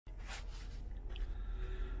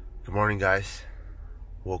Good morning, guys.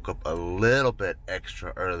 Woke up a little bit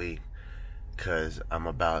extra early because I'm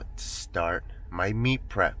about to start my meet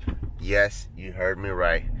prep. Yes, you heard me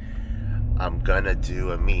right. I'm gonna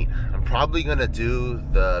do a meet. I'm probably gonna do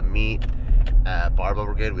the meet at Barbell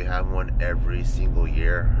Brigade. We have one every single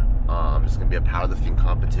year. It's gonna be a powerlifting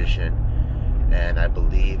competition, and I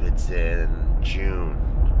believe it's in June.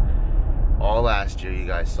 All last year, you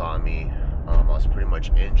guys saw me. I was pretty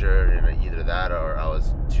much injured, and either that or I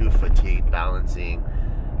was too fatigued balancing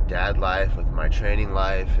dad life with my training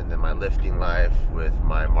life, and then my lifting life with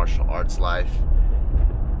my martial arts life.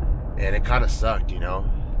 And it kind of sucked, you know?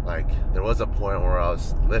 Like, there was a point where I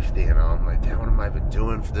was lifting and I'm like, damn, what am I even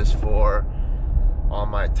doing for this for? All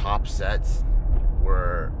my top sets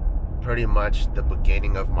were pretty much the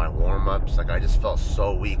beginning of my warm-ups. Like, I just felt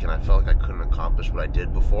so weak and I felt like I couldn't accomplish what I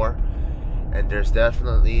did before. And there's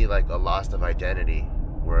definitely like a loss of identity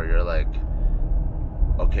where you're like,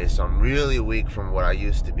 okay, so I'm really weak from what I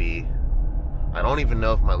used to be. I don't even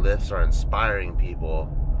know if my lifts are inspiring people.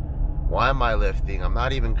 Why am I lifting? I'm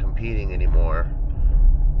not even competing anymore.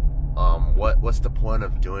 What's the point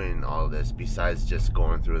of doing all of this besides just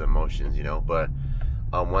going through the motions, you know? But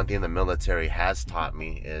one thing the military has taught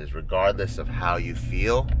me is regardless of how you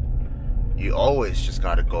feel, you always just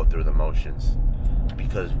got to go through the motions,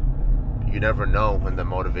 because you never know when the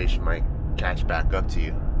motivation might catch back up to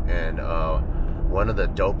you. And one of the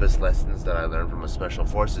dopest lessons that I learned from a special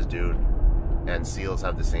forces dude, and SEALs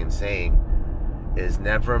have the same saying, is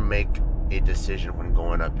never make a decision when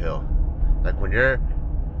going uphill. Like when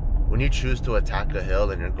you choose to attack a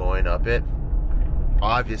hill and you're going up it,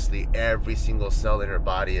 obviously every single cell in your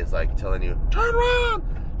body is like telling you, turn around,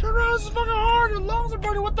 this is fucking hard, your lungs are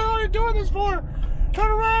burning, what the hell are you doing this for?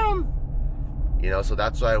 Turn around. You know, so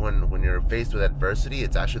that's why when you're faced with adversity,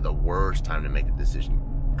 it's actually the worst time to make a decision.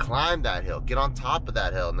 Climb that hill, get on top of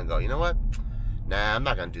that hill, and then go, you know what? Nah, I'm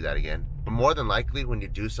not gonna do that again. But more than likely, when you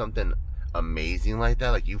do something amazing like that,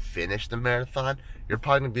 like you finish the marathon, you're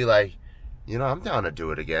probably gonna be like, you know, I'm down to do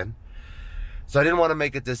it again. So I didn't want to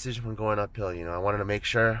make a decision when going uphill, you know. I wanted to make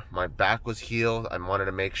sure my back was healed. I wanted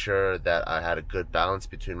to make sure that I had a good balance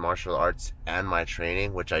between martial arts and my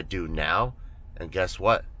training, which I do now. And guess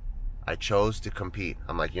what? I chose to compete.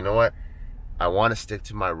 I'm like, you know what? I want to stick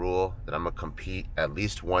to my rule that I'm going to compete at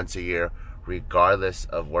least once a year, regardless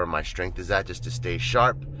of where my strength is at, just to stay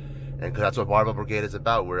sharp. And because that's what Barbell Brigade is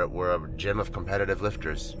about. We're a gym of competitive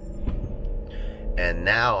lifters. And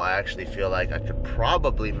now I actually feel like I could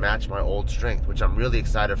probably match my old strength, which I'm really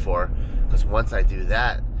excited for, because once I do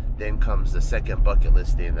that, then comes the second bucket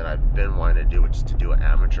list thing that I've been wanting to do, which is to do an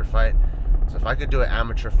amateur fight. So if I could do an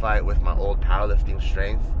amateur fight with my old powerlifting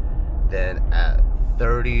strength, then at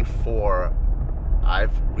 34,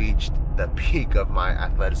 I've reached the peak of my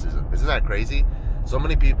athleticism. Isn't that crazy? So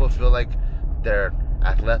many people feel like their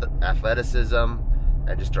athleticism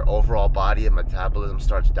and just their overall body and metabolism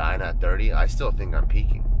starts dying at 30. I still think I'm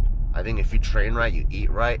peaking. I think if you train right, you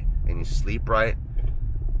eat right, and you sleep right,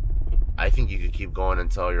 I think you could keep going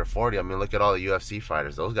until you're 40. I mean, look at all the UFC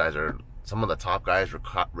fighters. Those guys are, some of the top guys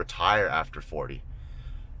retire after 40.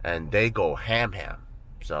 And they go ham.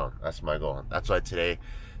 So that's my goal. That's why today,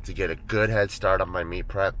 to get a good head start on my meet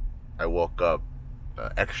prep, I woke up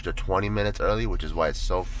extra 20 minutes early, which is why it's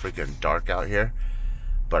so freaking dark out here.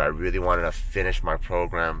 But I really wanted to finish my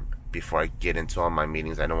program before I get into all my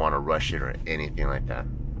meetings. I don't want to rush it or anything like that.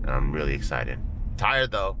 And I'm really excited.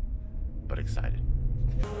 Tired though, but excited.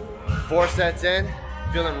 4 sets in,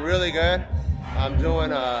 feeling really good. I'm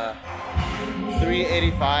doing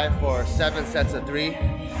 385 for 7 sets of 3.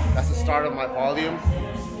 That's the start of my volume.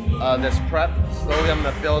 This prep, slowly I'm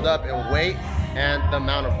gonna build up in weight and the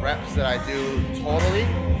amount of reps that I do totally.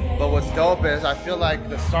 But what's dope is I feel like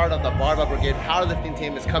the start of the Barbell Brigade powerlifting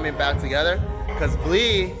team is coming back together, because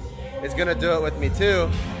Blee is gonna do it with me too.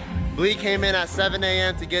 Blee came in at 7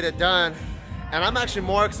 a.m. to get it done, and I'm actually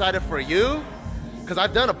more excited for you, because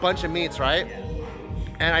I've done a bunch of meets, right?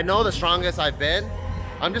 And I know the strongest I've been.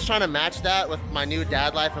 I'm just trying to match that with my new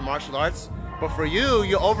dad life and martial arts. But for you,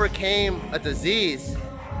 you overcame a disease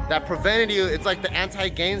that prevented you. It's like the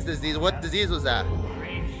anti-gains disease. What disease was that?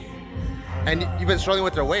 And you've been struggling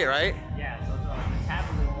with your weight, right? Yeah, so it's a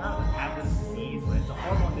not a metabolism disease, but it's a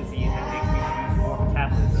hormone disease that makes me lose more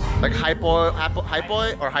metabolism. Like hypo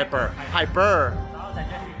or hyper? Hyper. So I was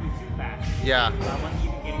digesting food too fast. Yeah. So I wasn't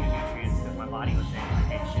even getting the nutrients because my body was saying I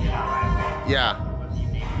can't shit it out right away. Yeah. But you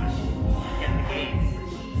get the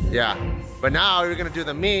gains. Yeah. But now you're gonna do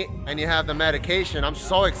the meet and you have the medication. I'm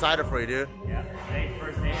so excited for you, dude. Yeah, today's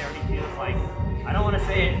first day already feels like, I don't want to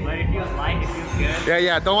say it, but it feels light, it feels good.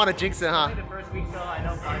 Yeah, don't want to jinx it, huh? The first week though, I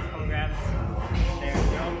know cards programs, they're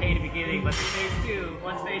okay in the beginning, but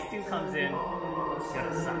once phase 2 comes in, it's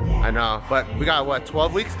gonna suck. I know, but we got what,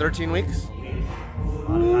 12 weeks, 13 weeks?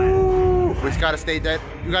 Ooh, we just gotta stay dead.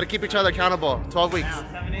 We gotta keep each other accountable. 12 weeks.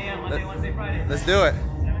 Now, 7 a.m. Monday, Wednesday, Friday. Let's do it.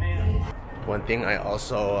 7 a.m. One thing I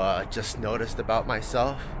also just noticed about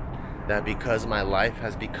myself, that because my life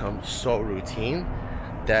has become so routine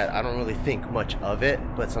that I don't really think much of it,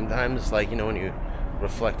 but sometimes, like, you know, when you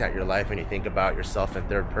reflect at your life and you think about yourself in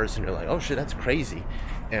third person, you're like, oh shit, that's crazy.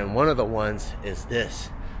 And one of the ones is this.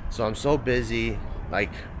 So I'm so busy,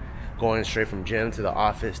 like going straight from gym to the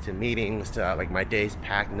office to meetings to like my day's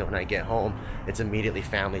packed, and then when I get home it's immediately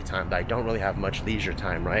family time, but I don't really have much leisure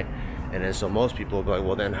time, right? And then so most people will be like,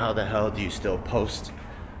 well then how the hell do you still post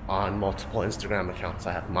on multiple Instagram accounts?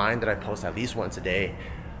 I have mine that I post at least once a day,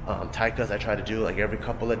 Taika's I try to do like every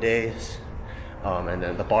couple of days, and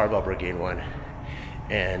then the Barbell Brigade one.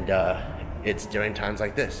 And it's during times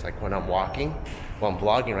like this, like when I'm walking. Well, I'm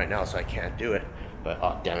vlogging right now, so I can't do it, but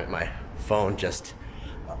oh damn it, my phone just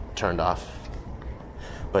turned off.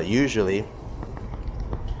 But usually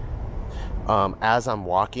as I'm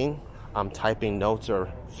walking, I'm typing notes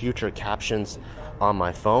or future captions on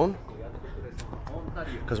my phone,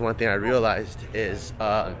 because one thing I realized is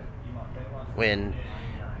when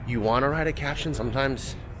you want to write a caption,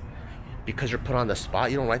 sometimes because you're put on the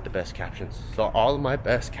spot, you don't write the best captions. So all of my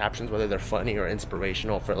best captions, whether they're funny or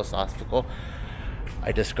inspirational, philosophical,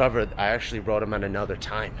 I discovered I actually wrote them at another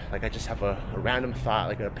time. Like I just have a random thought,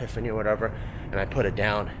 like an epiphany or whatever, and I put it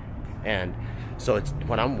down. And so it's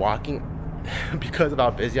when I'm walking, because of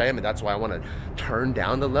how busy I am, and that's why I want to turn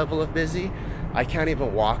down the level of busy, I can't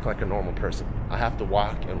even walk like a normal person. I have to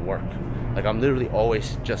walk and work. Like I'm literally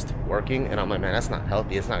always just working, and I'm like, man, that's not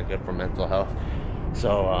healthy. It's not good for mental health.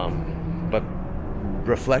 So, but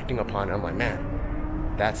reflecting upon it, I'm like,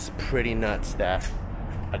 man, that's pretty nuts that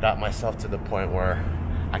I got myself to the point where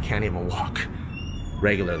I can't even walk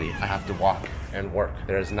regularly. I have to walk and work.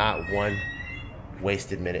 There's not one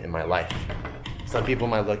wasted minute in my life. Some people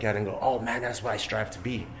might look at it and go, oh man, that's what I strive to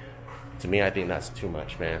be. To me, I think that's too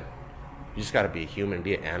much, man. You just gotta be a human,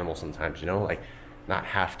 be an animal sometimes, you know? Like, not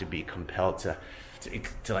have to be compelled to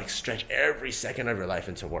like stretch every second of your life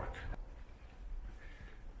into work.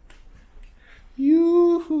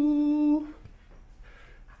 Yoo-hoo.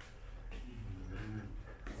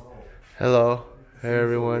 Hello. Hey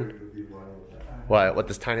everyone. What,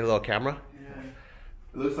 this tiny little camera? Yeah.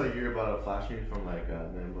 It looks like you're about to flash me from like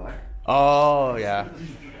Men in Black. Oh yeah.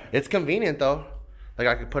 It's convenient though. Like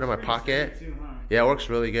I could put it in my pocket. Yeah, it works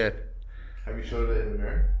really good. Have you showed it in the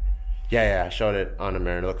mirror? Yeah, I showed it on the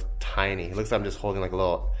mirror. It looks tiny. It looks like I'm just holding like a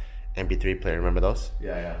little MP3 player. Remember those?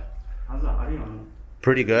 Yeah. How's the audio?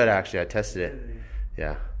 Pretty good actually. I tested it.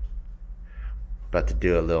 Yeah. About to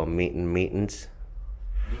do a little meetings.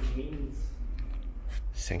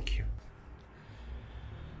 Thank you.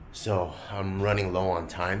 So I'm running low on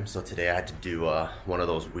time, so today I had to do one of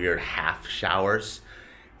those weird half showers.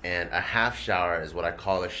 And a half shower is what I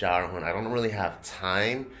call a shower when I don't really have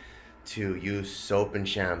time to use soap and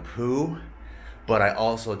shampoo, but I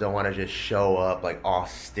also don't want to just show up like all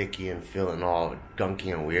sticky and feeling all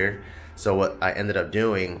gunky and weird. So what I ended up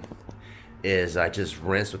doing is I just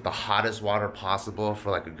rinsed with the hottest water possible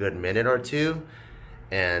for like a good minute or two,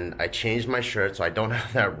 and I changed my shirt so I don't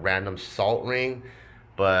have that random salt ring,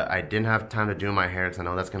 but I didn't have time to do my hair because I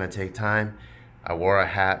know that's gonna take time. I wore a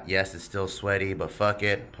hat. Yes, it's still sweaty, but fuck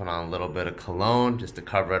it. Put on a little bit of cologne just to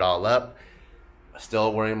cover it all up.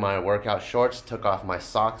 Still wearing my workout shorts. Took off my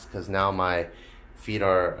socks because now my feet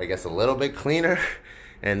are, I guess, a little bit cleaner.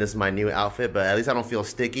 And this is my new outfit, but at least I don't feel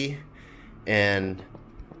sticky. And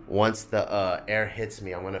once the air hits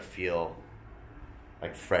me, I'm gonna feel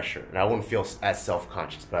like fresher. And I wouldn't feel as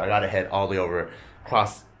self-conscious, but I gotta head all the way over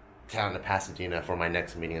across town to Pasadena for my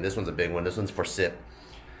next meeting. And this one's a big one. This one's for SIP.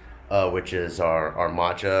 Which is our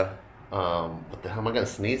matcha, what the hell am I gonna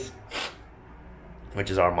sneeze? Which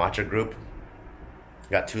is our matcha group.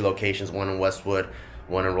 Got 2 locations, one in Westwood,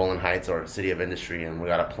 one in Rolling Heights or City of Industry, and we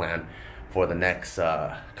got a plan for the next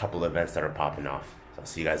couple of events that are popping off. So I'll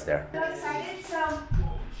see you guys there. So excited, so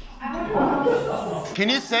Can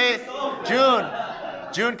you say,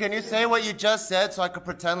 June, can you say what you just said so I could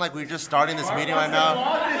pretend like we're just starting this meeting right now?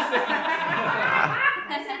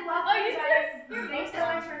 Thanks so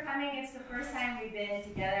much for coming. It's the first time we've been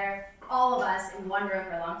together, all of us, in one room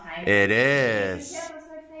for a long time. It is. I'm so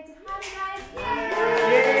excited to come on, you guys.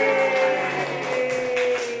 Yay!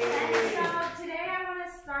 And so today I want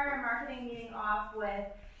to start our marketing meeting off with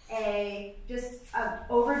just an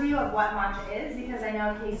overview of what matcha is, because I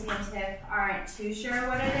know Casey and Tiff aren't too sure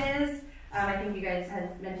what it is. I think you guys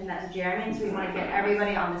had mentioned that to Jeremy, so we want to get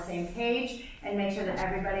everybody on the same page. And and make sure that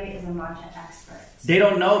everybody is a matcha expert. They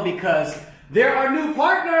don't know because they're our new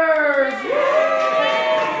partners! Yay!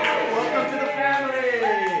 Welcome to the family!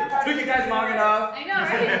 Took you guys long enough. I know,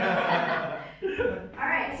 right?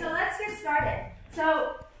 Alright, so let's get started.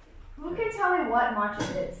 So, who can tell me what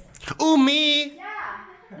matcha is? Ooh, me!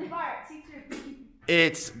 Yeah! Bart, teacher.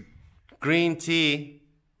 It's green tea.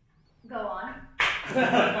 Go on.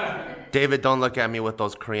 David, don't look at me with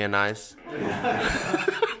those Korean eyes.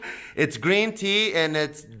 It's green tea and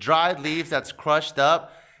it's dried leaves that's crushed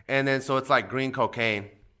up, and then so it's like green cocaine.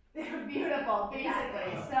 Beautiful,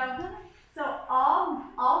 basically. So all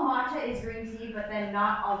matcha is green tea, but then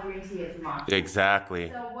not all green tea is matcha. Exactly.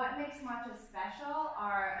 So what makes matcha special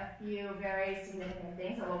are a few very significant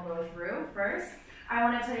things that we'll go through. First, I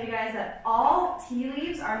want to tell you guys that all tea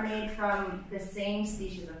leaves are made from the same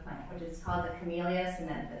species of plant, which is called the Camellia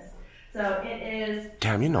sinensis. So it is...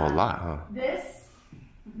 Damn, you know a lot, huh?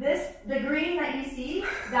 The green that you see,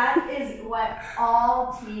 that is what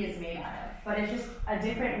all tea is made out of. But it's just a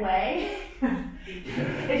different way.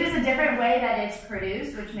 It's just a different way that it's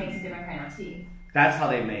produced, which makes a different kind of tea. That's how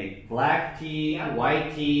they make black tea,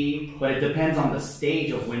 white tea, but it depends on the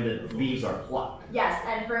stage of when the leaves are plucked. Yes,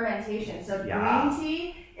 and fermentation. So green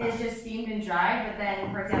tea is just steamed and dried, but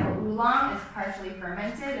then, for example, oolong is partially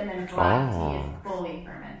fermented, and then black tea is fully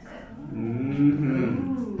fermented.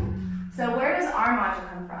 Mm-hmm. So where does our matcha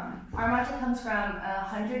come from? Our matcha comes from a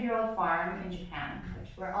 100-year-old farm in Japan, which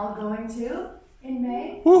we're all going to in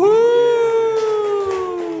May.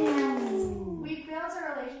 And we built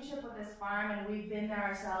a relationship with this farm, and we've been there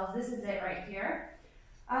ourselves. This is it right here.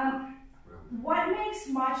 What makes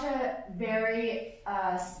matcha very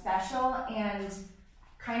special and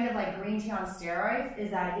kind of like green tea on steroids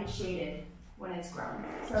is that it's shaded when it's grown.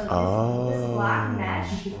 So this black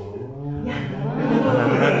mesh,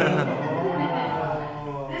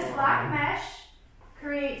 this black mesh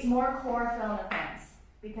creates more chlorophyll in the plants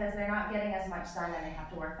because they're not getting as much sun and they have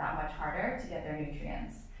to work that much harder to get their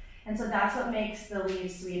nutrients. And so that's what makes the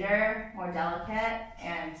leaves sweeter, more delicate,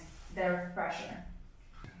 and they're fresher.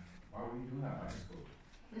 Why would you do that,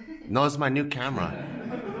 Michael? No, it's my new camera.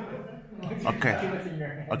 Okay.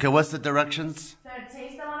 Okay, what's the directions? So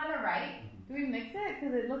taste the one on the right. Do we mix it?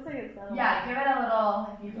 Because it looks like it's settled. Yeah, give it a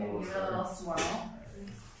little, if you can give it a little swirl.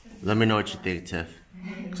 Let me know what you think, Tiff.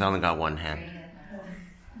 Because I only got one hand.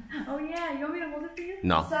 Oh yeah, you want me to hold it for you?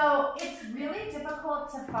 No. So it's really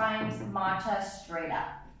difficult to find matcha straight up,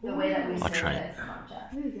 the way that we I'll serve try it as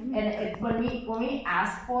matcha. And when we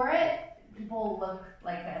ask for it, people look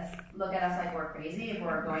at us like we're crazy if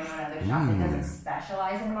we're going to another shop that doesn't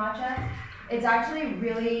specialize in matcha. It's actually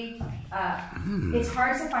really, it's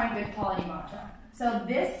hard to find good quality matcha. So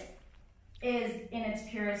this is in its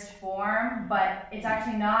purest form, but it's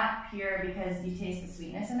actually not pure because you taste the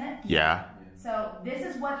sweetness in it. Yeah. So this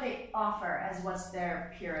is what they offer as what's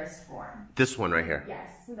their purest form. This one right here.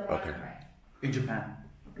 Yes, the one Okay. on the right. In Japan.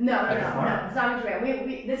 No, it's not in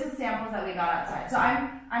Japan. This is samples that we got outside. So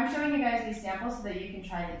I'm showing you guys these samples so that you can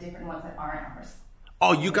try the different ones that aren't ours.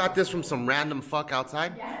 Oh, you got this from some random fuck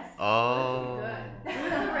outside? Yes. Oh. Good. It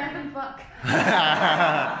was a random fuck.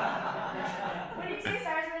 When you taste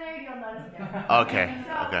ours later, you'll notice the difference. Okay,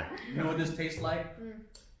 So, okay. You know what this tastes like?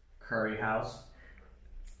 Curry House.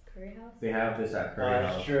 Curry house? They have this at Curry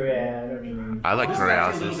House. True, yeah, I know what you mean. I like This is curry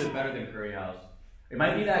actually a houses. little bit better than Curry House. It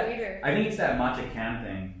might be that. Sweeter. I think it's that matcha can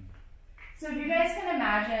thing. So if you guys can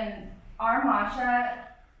imagine, our matcha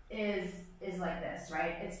is like this,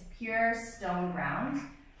 right? It's pure stone ground.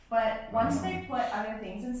 But once they put other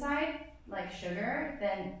things inside, like sugar,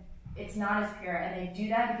 then it's not as pure. And they do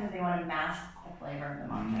that because they want to mask the flavor of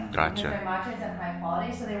the matcha. Gotcha. Because their matcha is in high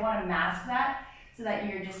quality, so they want to mask that so that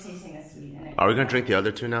you're just tasting the sweet. And Are we going to drink the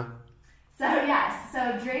other two now? So yes,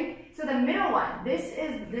 so the middle one, this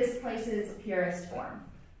place's purest form.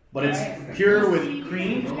 But it's Right. pure with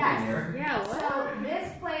cream. Yes. Yeah, what? So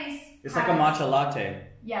this place It's like a has- matcha latte.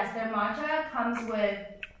 Yes, their matcha comes with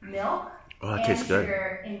milk Oh, it and tastes good.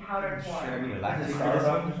 sugar in powdered form.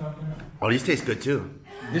 Oh, these taste good too.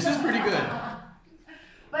 This is pretty good.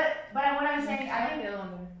 But what I'm saying, I like the other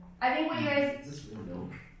one I think what you guys, Is this real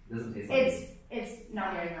milk? Doesn't taste like it's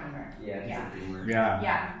not dairy creamer. Yeah, it's Yeah. a creamer. Yeah.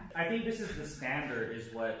 Yeah. I think this is the standard,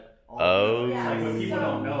 is what. Oh. Yeah. Like what people So-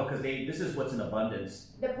 don't know, because this is what's in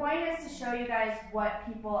abundance. The point is to show you guys what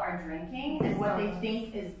people are drinking and what they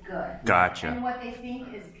think is good. Gotcha. And what they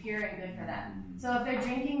think is pure and good for them. So if they're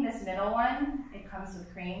drinking this middle one, it comes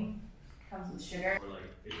with cream, comes with sugar. Or like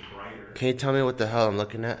it's brighter. Can you tell me what the hell I'm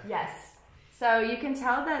looking at? Yes. So you can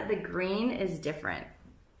tell that the green is different.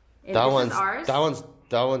 If That this one's is ours.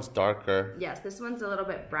 that one's darker. Yes, this one's a little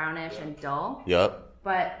bit brownish and dull. Yup.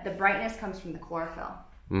 but the brightness comes from the chlorophyll.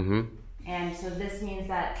 Mm-hmm. And so this means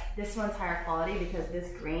that this one's higher quality because this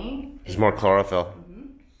green There's more chlorophyll.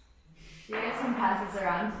 You guys can pass this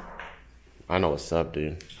around. I know what's up,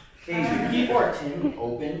 dude. Hey, you keep our tin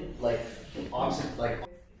open, like opposite, like.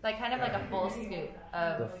 Like kind of like a full scoop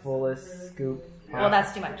of. The fullest scoop. Well,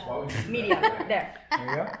 that's too much. Medium. There. There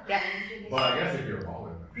you go. Yeah. Well, I guess if you're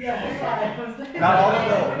balling.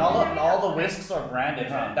 Not all the whisks are branded,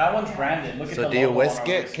 huh? That one's branded. Look at the So do you logo whisk on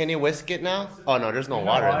our it? whisk. Can you whisk it now? Oh no, there's no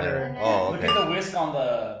water in there. Oh, Look okay. at the whisk on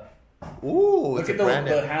the. Ooh, Look it's at a the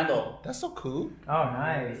branded. handle. That's so cool. Oh,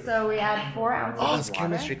 nice. So we add 4 ounces Oh, of it's water.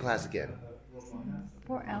 chemistry class again.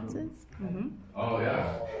 4 ounces? Oh,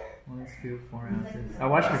 yeah. 1 scoop, 4 ounces. I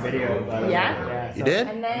watched the video. About Yeah? it. You did?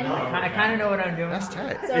 And then I kind of know what I'm doing. That's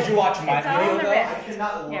tight. so Did you watch my it's all on video the though? wrist. I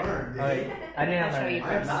cannot learn. Oh, I didn't I'll show you learn.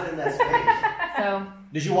 I'm first. not in that space. So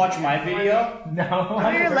Did you watch my video? No. Oh,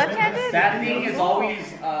 you're left-handed? That thing is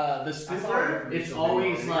always the scooper. It's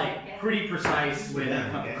always like pretty precise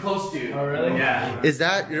when close to. Oh, really? Yeah. Is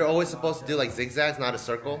that you're always supposed to do like zigzags, not a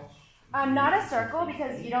circle? not a circle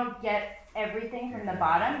because you don't get everything from the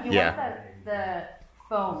bottom. You Yeah. want the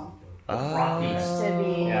foam Oh. to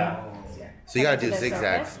be Yeah. So you gotta to do the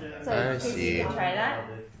zigzags. surface. So I in case see. you can try that.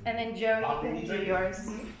 And then Joe, you can do yours.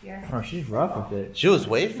 Here. Oh, she's rough with it. She was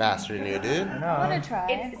way faster than you, dude. I I know. want to try.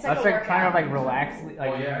 It's like That's a like kind of workout. like relaxed,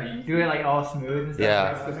 like yeah, you- do it like all smooth and stuff.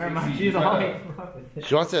 Yeah. Because her mom, she's all like rough with it.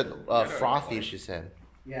 She wants it frothy, she said.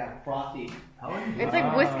 Yeah. Frothy. It's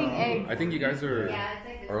like whisking eggs. I think you guys are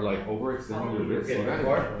like overextending your wrist. You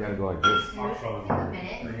gotta go like this.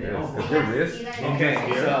 Yes. Is your wrist?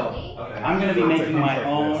 Okay, so I'm gonna be making my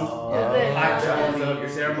own high quality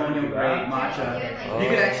ceremonial grade matcha. You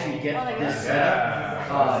could actually get this set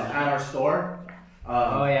up at our store.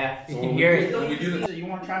 Oh yeah, you can hear it. We do this. You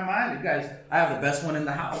want to try mine? You guys, I have the best one in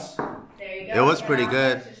the house. There you go. It was pretty Now,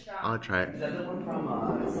 good. extra strong. I'll try it. Is that the one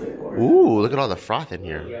from Ooh, look at all the froth in the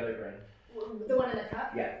here. other brand? The one in the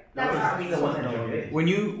cup? Yeah. That's ours. The one when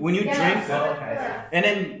you Yes. drink, and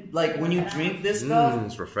then like when you drink this stuff,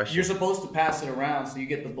 It's refreshing. you're supposed to pass it around. So you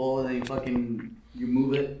get the bowl and then you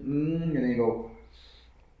move it, and then you go,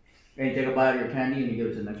 and you take a bite of your candy and you give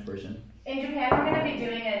it to the next person. In Japan, we're going to be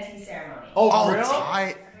doing a tea ceremony. Oh, for real?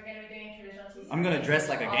 tight. We're going to be doing traditional tea ceremony. I'm gonna dress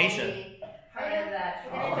like a All geisha. be Part of that.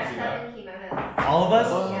 We're going to dress up in kimonos. All of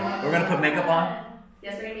us? We're gonna put makeup on?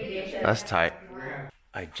 Yes, we're going to be geishas. That's tight.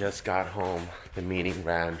 I just got home. The meeting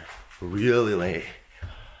ran really late.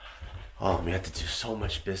 Oh, we had to do so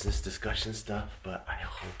much business discussion stuff, but I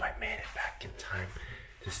hope I made it back in time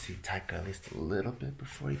to see Taika at least a little bit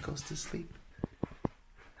before he goes to sleep.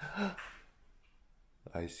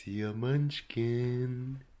 I see a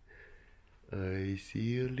munchkin. I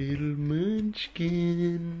see a little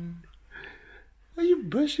munchkin. Are you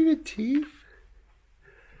brushing your teeth?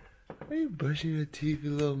 Are you brushing your teeth,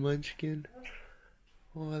 you little munchkin?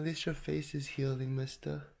 Oh, at least your face is healing,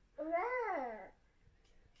 mister.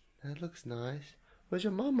 That looks nice. Where's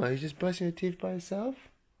your mama? Are you just brushing your teeth by yourself?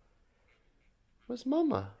 Where's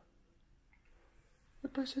mama? You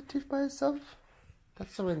brush your teeth by yourself?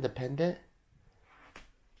 That's so independent.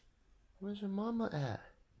 Where's your mama at?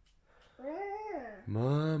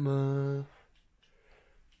 Mama.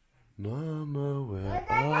 Mama, where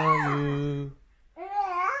are you?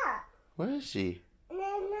 Where is she?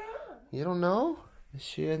 You don't know? Is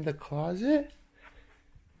she in the closet?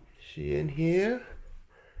 Is she in here?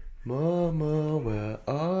 Mama, where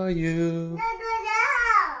are you?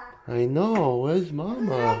 I know, where's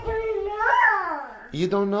Mama? You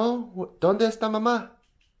don't know? ¿Dónde está Mamá?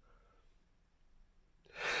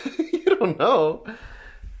 You don't know?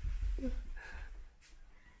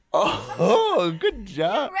 Oh, good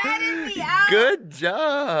job. You ratted me out. Good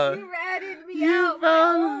job. You ratted me You out. My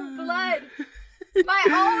found- own blood. My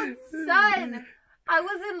own son. I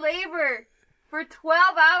was in labor for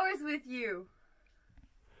 12 hours with you.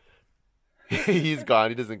 He's gone.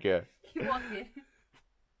 He doesn't care. You walked in.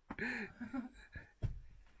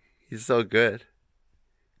 He's so good.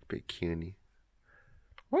 Big cutie.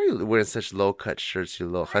 Why are you wearing such low cut shirts, you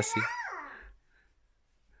little hussy?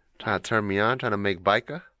 Trying to turn me on, trying to make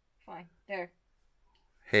biker? Fine. There.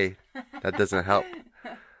 Hey, that doesn't help.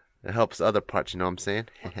 It helps other parts, you know what I'm saying?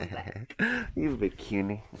 You big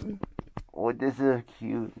cutie. Oh, this is a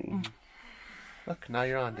cutie. Look, now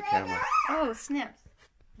you're on the camera. Oh, snaps.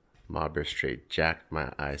 Mobber straight jacked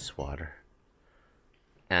my ice water.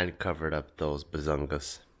 And covered up those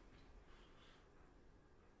bazungas.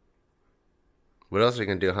 What else are you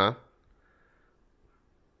gonna do, huh?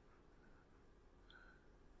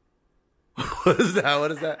 What is that?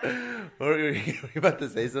 What is that? Were you about to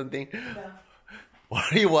say something? Why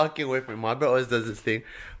are you walking away from me? My girl always does this thing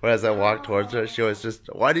where as I walk towards her, she always just,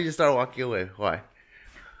 why did you start walking away? Why?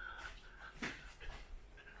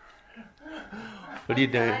 What are you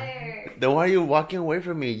doing? Then why are you walking away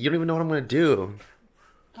from me? You don't even know what I'm gonna do.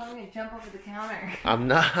 I'm gonna jump over the counter. I'm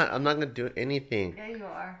not gonna do anything. Yeah, you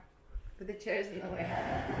are. But the chair's in the way.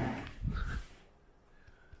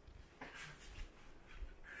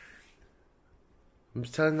 I'm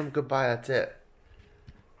just telling them goodbye, that's it.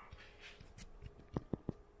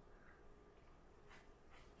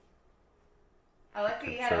 I like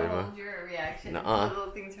that you had to hold your reaction until the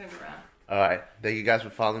little thing turned around. Alright, thank you guys for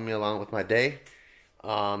following me along with my day.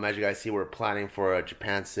 As you guys see, we're planning for a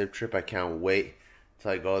Japan sip trip. I can't wait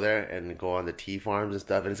till I go there and go on the tea farms and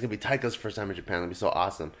stuff. And it's gonna be Taika's first time in Japan. It'll be so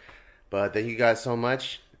awesome. But thank you guys so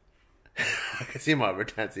much. I can see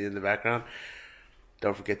Margaret dancing in the background.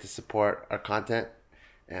 Don't forget to support our content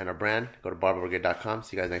and our brand. Go to barbellbrigade.com.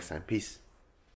 See you guys next time. Peace.